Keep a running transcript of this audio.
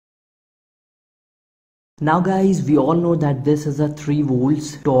Now guys, we all know that this is a 3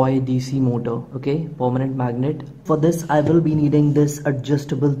 volts toy DC motor, okay, permanent magnet. For this I will be needing this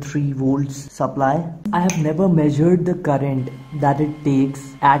adjustable 3 volts supply. I have never measured the current that it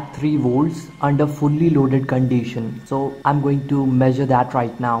takes at 3 volts under fully loaded condition. So I'm going to measure that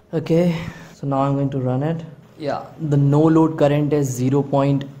right now. Okay, so now I'm going to run it. Yeah, the no load current is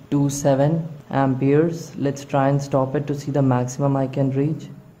 0.27 amperes. Let's try and stop it to see the maximum I can reach.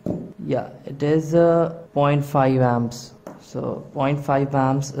 Yeah, it is 0.5 amps. So 0.5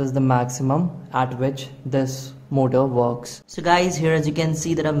 amps is the maximum at which this motor works. So guys, here as you can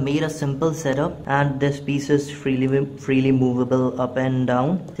see that I've made a simple setup and this piece is freely movable up and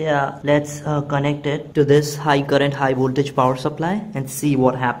down. So yeah, let's connect it to this high current high voltage power supply and see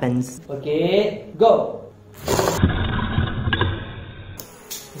what happens. Okay, go.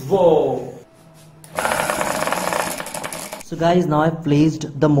 Whoa. So guys, now I've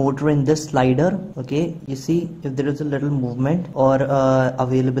placed the motor in this slider. Okay, you see if there is a little movement or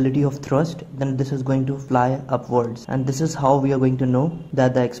availability of thrust, then this is going to fly upwards, and this is how we are going to know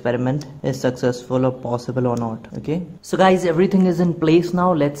that the experiment is successful or possible or not. Okay, so guys, everything is in place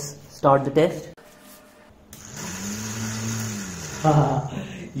now. Let's start the test.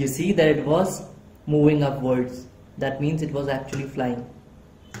 You see that it was moving upwards. That means it was actually flying.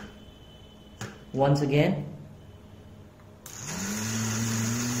 Once again.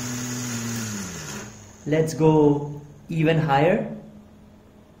 Let's go even higher.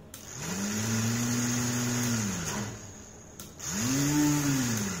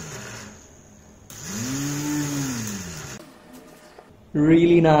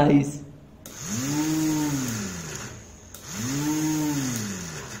 Really nice.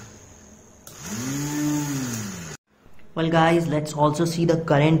 Well guys, let's also see the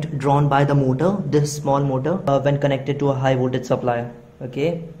current drawn by the motor, this small motor, when connected to a high voltage supply.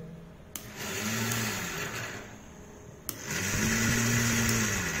 Okay.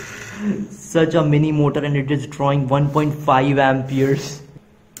 Such a mini motor, and it is drawing 1.5 amperes.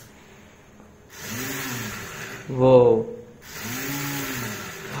 Whoa.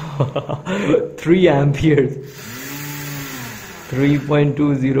 3 amperes.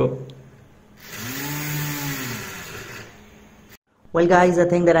 3.20. Well guys, I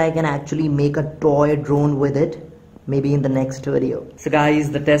think that I can actually make a toy drone with it, maybe in the next video. So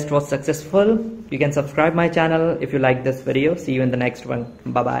guys, the test was successful. You can subscribe my channel if you like this video. See you in the next one.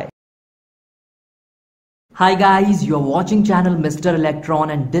 Bye bye. Hi guys, you are watching channel Mr. Electron,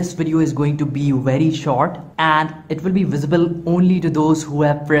 and this video is going to be very short and it will be visible only to those who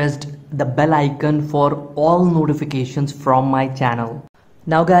have pressed the bell icon for all notifications from my channel.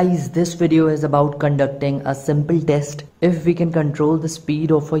 Now guys, this video is about conducting a simple test if we can control the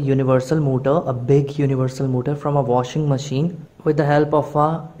speed of a universal motor, a big universal motor from a washing machine with the help of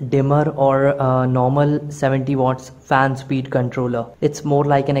a dimmer or a normal 70 watts fan speed controller. It's more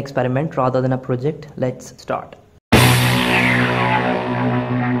like an experiment rather than a project. Let's start.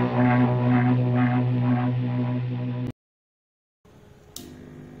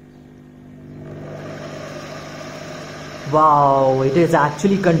 Wow, it is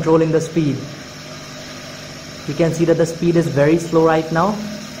actually controlling the speed. You can see that the speed is very slow right now.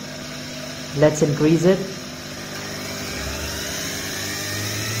 Let's increase it.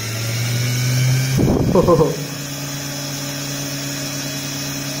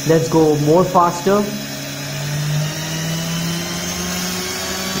 Let's go more faster.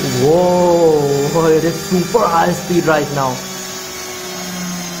 Whoa, it is super high speed right now.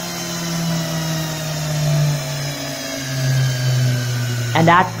 And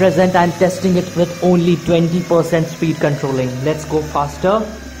at present I'm testing it with only 20% speed controlling. Let's go faster.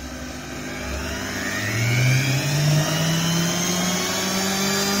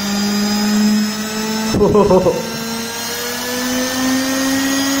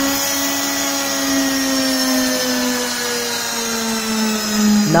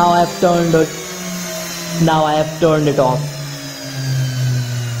 Now I have turned it off.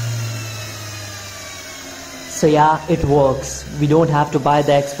 So yeah, it works. We don't have to buy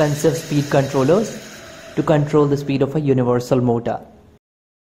the expensive speed controllers to control the speed of a universal motor.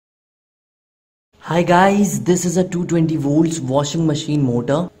 Hi guys, this is a 220 volts washing machine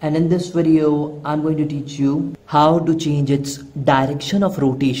motor, and in this video I'm going to teach you how to change its direction of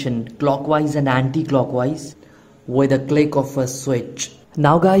rotation clockwise and anti-clockwise with a click of a switch.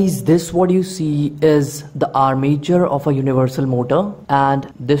 Now guys, this what you see is the armature of a universal motor,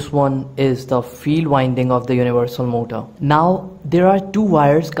 and this one is the field winding of the universal motor. Now there are two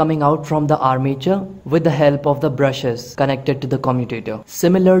wires coming out from the armature with the help of the brushes connected to the commutator.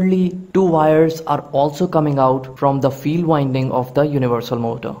 Similarly, two wires are also coming out from the field winding of the universal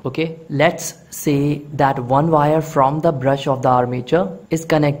motor. Okay, let's say that one wire from the brush of the armature is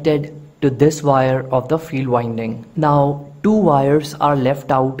connected to this wire of the field winding. Now two wires are left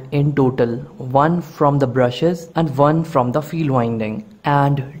out in total, one from the brushes and one from the field winding.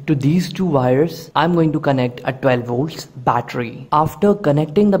 And to these two wires, I'm going to connect a 12 volts battery. After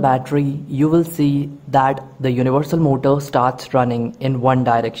connecting the battery, you will see that the universal motor starts running in one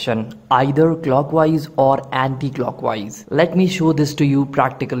direction, either clockwise or anti-clockwise. Let me show this to you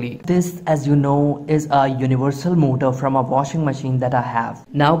practically. This, as you know, is a universal motor from a washing machine that I have.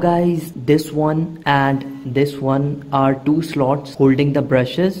 Now guys, this one and this one are two slots holding the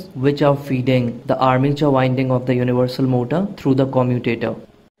brushes which are feeding the armature winding of the universal motor through the commutator.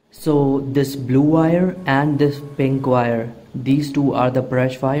 So this blue wire and this pink wire, these two are the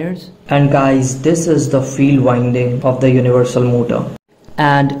brush wires, and guys, this is the field winding of the universal motor,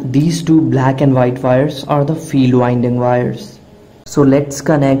 and these two black and white wires are the field winding wires. So let's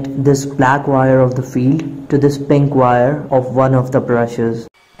connect this black wire of the field to this pink wire of one of the brushes.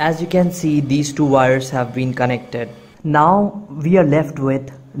 As you can see, these two wires have been connected. Now we are left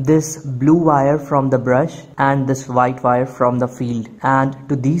with this blue wire from the brush and this white wire from the field, and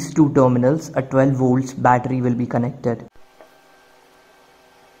to these two terminals a 12 volts battery will be connected.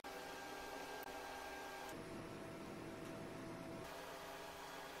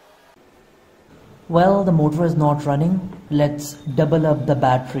 Well, the motor is not running. Let's double up the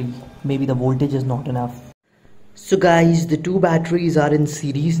battery. Maybe the voltage is not enough. So guys, the two batteries are in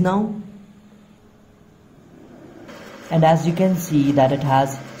series now. And as you can see that it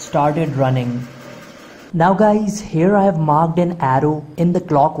has started running. Now guys, here I have marked an arrow in the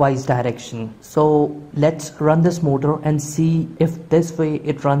clockwise direction. So let's run this motor and see if this way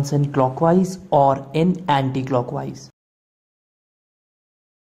it runs in clockwise or in anti-clockwise.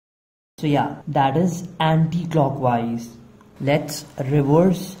 So yeah, that is anti-clockwise. Let's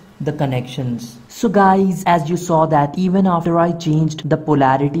reverse the connections. So guys, as you saw that even after I changed the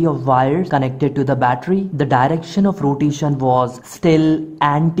polarity of wires connected to the battery, the direction of rotation was still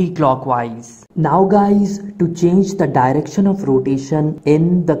anti-clockwise. Now guys, to change the direction of rotation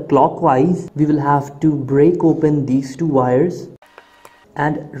in the clockwise, we will have to break open these two wires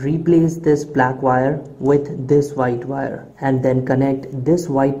and replace this black wire with this white wire, and then connect this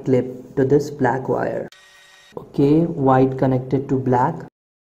white clip to this black wire. Okay, white connected to black,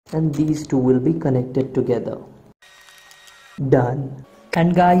 and these two will be connected together. Done.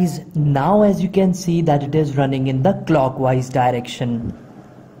 And guys, now as you can see that it is running in the clockwise direction.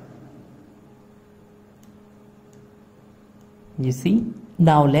 You see?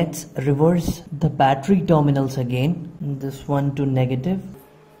 Now let's reverse the battery terminals again. This one to negative.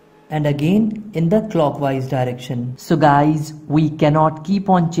 And again in the clockwise direction. So guys, we cannot keep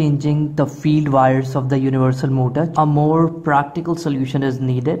on changing the field wires of the universal motor. A more practical solution is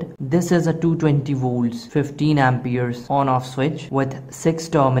needed. This is a 220 volts 15 amperes on off switch with 6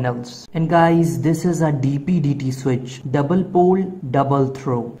 terminals. And guys, this is a DP/DT switch, double pole double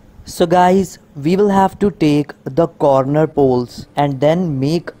throw. So guys, we will have to take the corner poles and then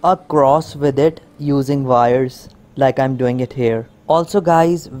make a cross with it using wires like I'm doing it here. Also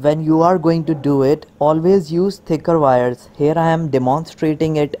guys, when you are going to do it, always use thicker wires. Here I am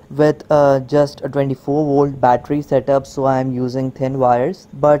demonstrating it with just a 24 volt battery setup, so I am using thin wires.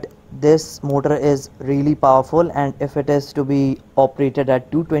 But this motor is really powerful, and if it is to be operated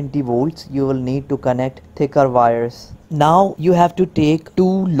at 220 volts, you will need to connect thicker wires. Now you have to take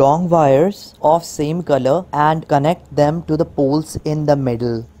two long wires of same color and connect them to the poles in the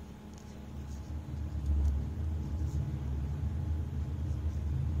middle.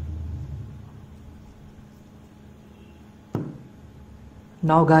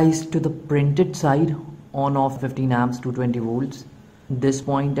 Now guys, to the printed side, on off 15 amps 220 volts, this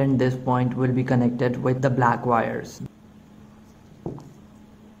point and this point will be connected with the black wires.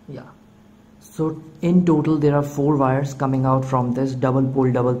 Yeah. So in total there are 4 wires coming out from this double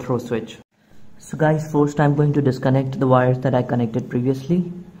pole double throw switch. So guys, first I'm going to disconnect the wires that I connected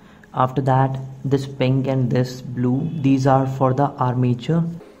previously. After that, this pink and this blue, these are for the armature,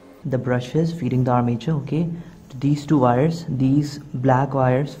 the brushes feeding the armature. Okay, these two wires, these black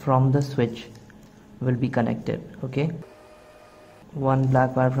wires from the switch will be connected. Okay, one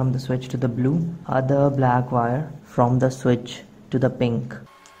black wire from the switch to the blue, other black wire from the switch to the pink.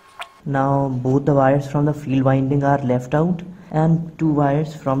 Now both the wires from the field winding are left out, and 2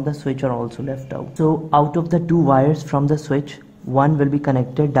 wires from the switch are also left out. So out of the 2 wires from the switch, one will be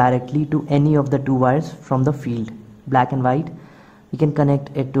connected directly to any of the 2 wires from the field, black and white. We can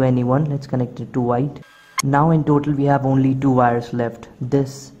connect it to any one. Let's connect it to white. Now in total we have only 2 wires left,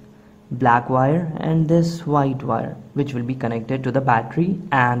 this black wire and this white wire, which will be connected to the battery,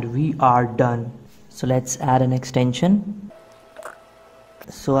 and we are done. So let's add an extension.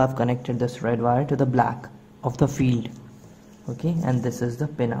 So I've connected this red wire to the black of the field, okay, and this is the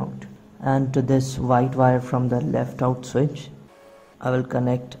pin out, and to this white wire from the left out switch I will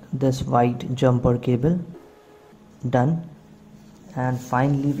connect this white jumper cable. Done. And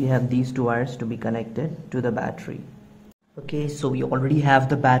finally we have these 2 wires to be connected to the battery. Okay, so we already have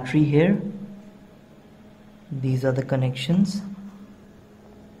the battery here. These are the connections.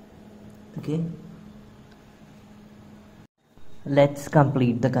 Okay, let's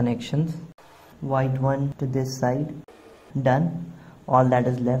complete the connections. White one to this side. Done. All that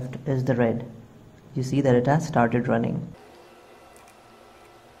is left is the red. You see that it has started running.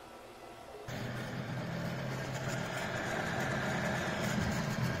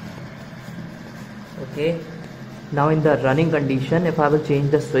 Okay, now in the running condition, if I will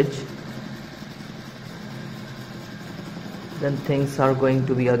change the switch, then things are going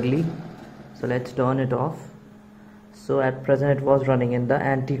to be ugly. So let's turn it off. So at present it was running in the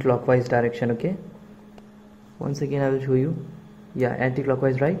anti-clockwise direction. Okay, once again I will show you. Yeah,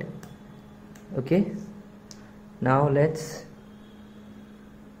 anti-clockwise, right? Okay, now let's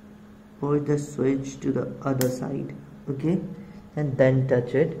put the switch to the other side. Okay, and then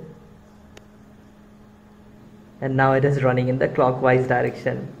touch it, and now it is running in the clockwise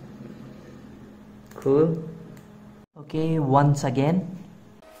direction. Cool. Okay, once again,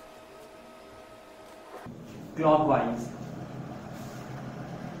 clockwise,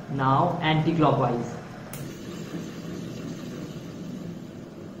 now anti-clockwise.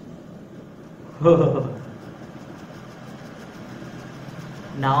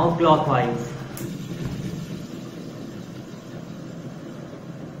 Now clockwise.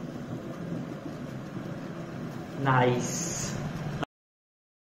 Nice.